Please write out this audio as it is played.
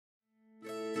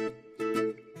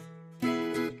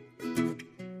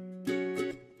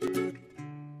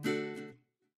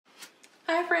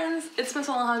Hi friends, it's Miss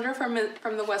Alejandra from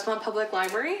the Westmont Public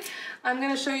Library. I'm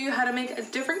going to show you how to make a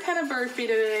different kind of bird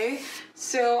feeder today.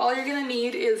 So all you're going to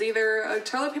need is either a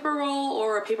toilet paper roll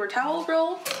or a paper towel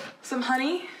roll, some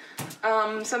honey,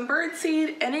 some bird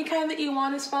seed, any kind that you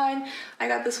want is fine. I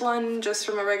got this one just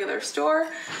from a regular store,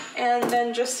 and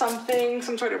then just some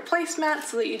sort of placemat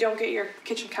so that you don't get your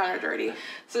kitchen counter dirty.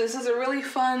 So this is a really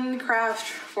fun craft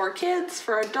for kids,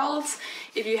 for adults.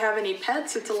 If you have any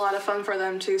pets, it's a lot of fun for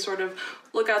them to sort of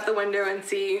look out the window and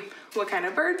see what kind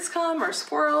of birds come or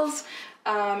squirrels.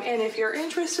 And if you're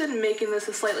interested in making this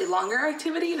a slightly longer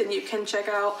activity, then you can check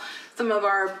out some of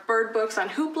our bird books on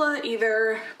Hoopla,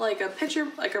 either like a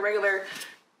regular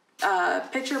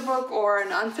picture book or a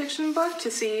nonfiction book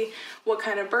to see what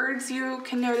kind of birds you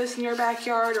can notice in your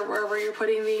backyard or wherever you're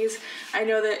putting these. I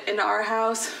know that in our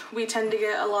house we tend to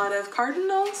get a lot of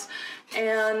cardinals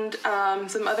and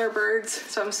some other birds,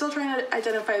 so I'm still trying to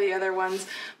identify the other ones,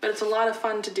 but it's a lot of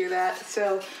fun to do that.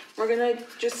 So we're gonna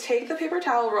just take the paper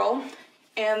towel roll,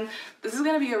 and this is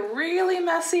gonna be a really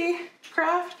messy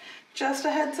craft, just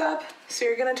a heads up. So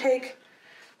you're gonna take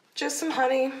just some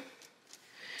honey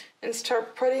and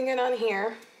start putting it on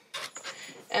here.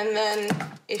 And then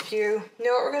if you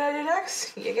know what we're gonna do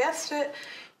next, you guessed it,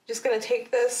 just gonna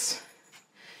take this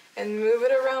and move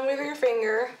it around with your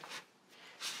finger.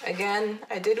 Again,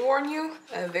 I did warn you,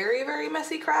 a very, very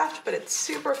messy craft, but it's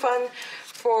super fun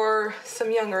for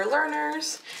some younger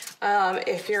learners.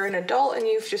 If you're an adult and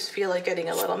you just feel like getting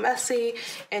a little messy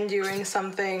and doing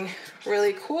something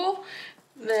really cool,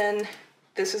 then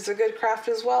this is a good craft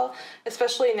as well,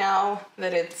 especially now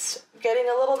that it's getting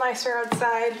a little nicer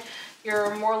outside.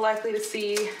 You're more likely to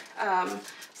see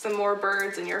some more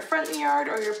birds in your front yard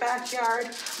or your backyard.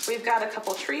 We've got a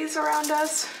couple trees around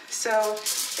us, so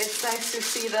it's nice to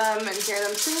see them and hear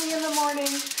them singing in the morning.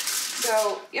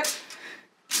 So, yep,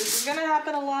 this is gonna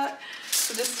happen a lot.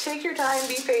 So just take your time,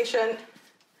 be patient.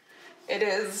 It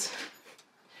is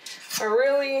a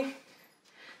really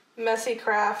messy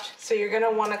craft, so you're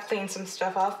gonna wanna clean some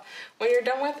stuff off when you're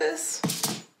done with this.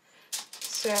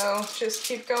 So just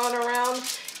keep going around.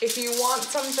 If you want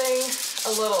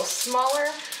something a little smaller,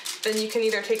 then you can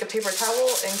either take a paper towel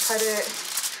and cut it,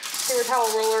 paper towel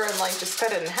roller, and like just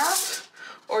cut it in half,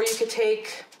 or you could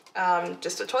take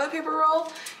just a toilet paper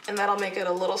roll, and that'll make it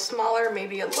a little smaller,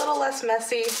 maybe a little less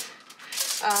messy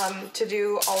to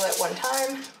do all at one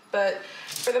time. But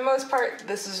for the most part,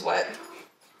 this is what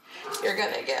you're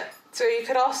gonna get. So you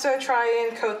could also try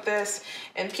and coat this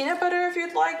in peanut butter if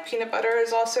you'd like. Peanut butter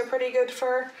is also pretty good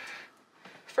for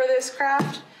this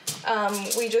craft.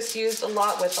 We just used a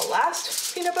lot with the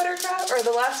last peanut butter craft, or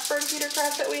the last bird feeder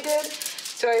craft that we did.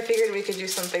 So I figured we could do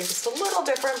something just a little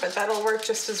different, but that'll work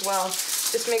just as well.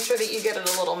 Just make sure that you get it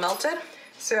a little melted.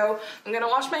 So I'm gonna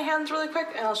wash my hands really quick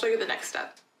and I'll show you the next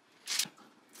step.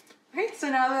 Okay, so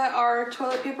now that our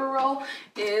toilet paper roll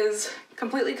is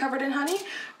completely covered in honey,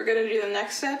 we're gonna do the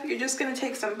next step. You're just gonna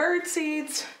take some bird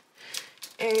seeds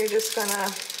and you're just gonna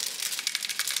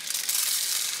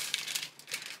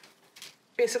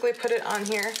basically put it on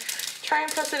here. Try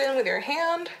and press it in with your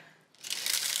hand.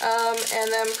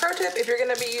 And then pro tip, if you're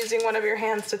gonna be using one of your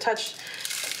hands to touch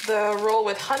the roll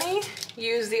with honey,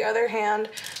 use the other hand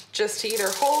just to either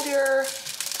hold your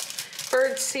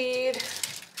bird seed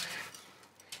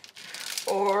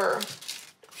or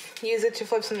use it to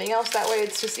flip something else. That way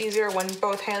it's just easier when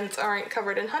both hands aren't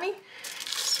covered in honey.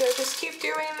 So just keep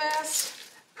doing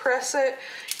this. Press it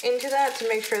into that to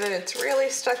make sure that it's really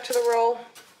stuck to the roll.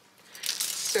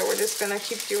 So we're just gonna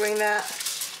keep doing that.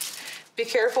 Be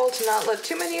careful to not let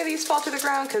too many of these fall to the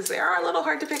ground because they are a little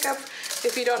hard to pick up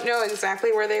if you don't know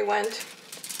exactly where they went.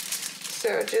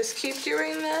 So just keep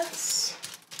doing this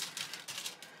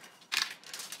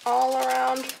all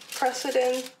around, press it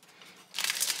in.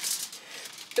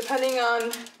 Depending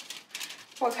on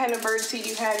what kind of birdseed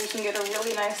you have, you can get a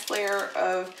really nice layer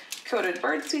of coated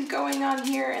birdseed going on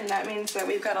here, and that means that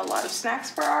we've got a lot of snacks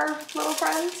for our little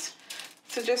friends.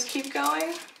 So just keep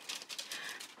going.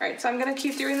 All right, so I'm gonna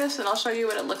keep doing this and I'll show you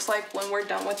what it looks like when we're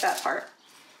done with that part.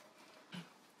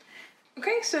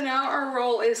 Okay, so now our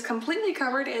roll is completely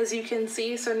covered, as you can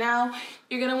see. So now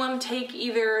you're gonna wanna take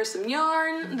either some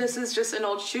yarn. This is just an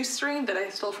old shoestring that I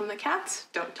stole from the cats,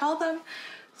 don't tell them.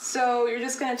 So you're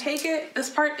just gonna take it. This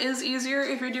part is easier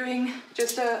if you're doing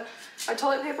just a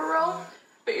toilet paper roll,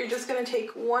 but you're just gonna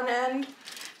take one end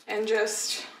and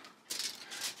just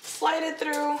slide it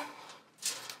through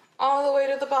all the way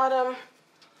to the bottom,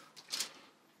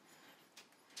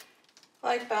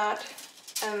 like that.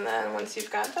 And then once you've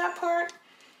got that part,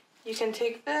 you can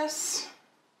take this,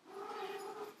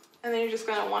 and then you're just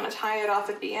gonna wanna tie it off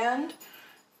at the end.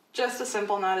 Just a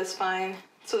simple knot is fine.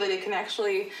 so that it can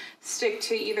actually stick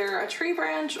to either a tree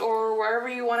branch or wherever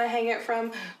you want to hang it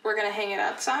from. We're going to hang it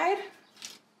outside.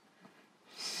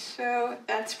 So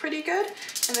that's pretty good.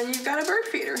 And then you've got a bird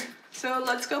feeder. So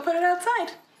let's go put it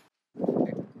outside.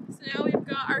 So now we've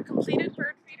got our completed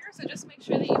bird feeder. So just make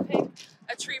sure that you pick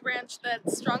a tree branch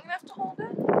that's strong enough to hold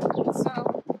it.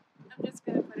 So I'm just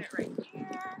going to put it right here.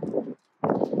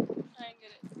 Try and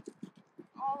get it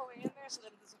all the way in there so that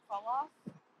it doesn't fall off.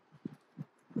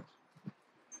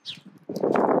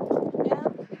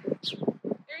 And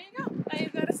there you go. Now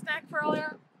you've got a snack for all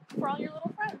your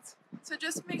little friends. So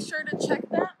just make sure to check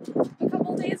that a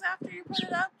couple days after you put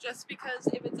it up, just because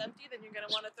if it's empty, then you're going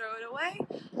to want to throw it away.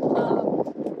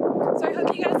 So I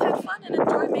hope you guys had fun and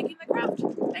enjoyed making the craft.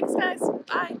 Thanks, guys.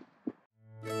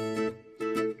 Bye.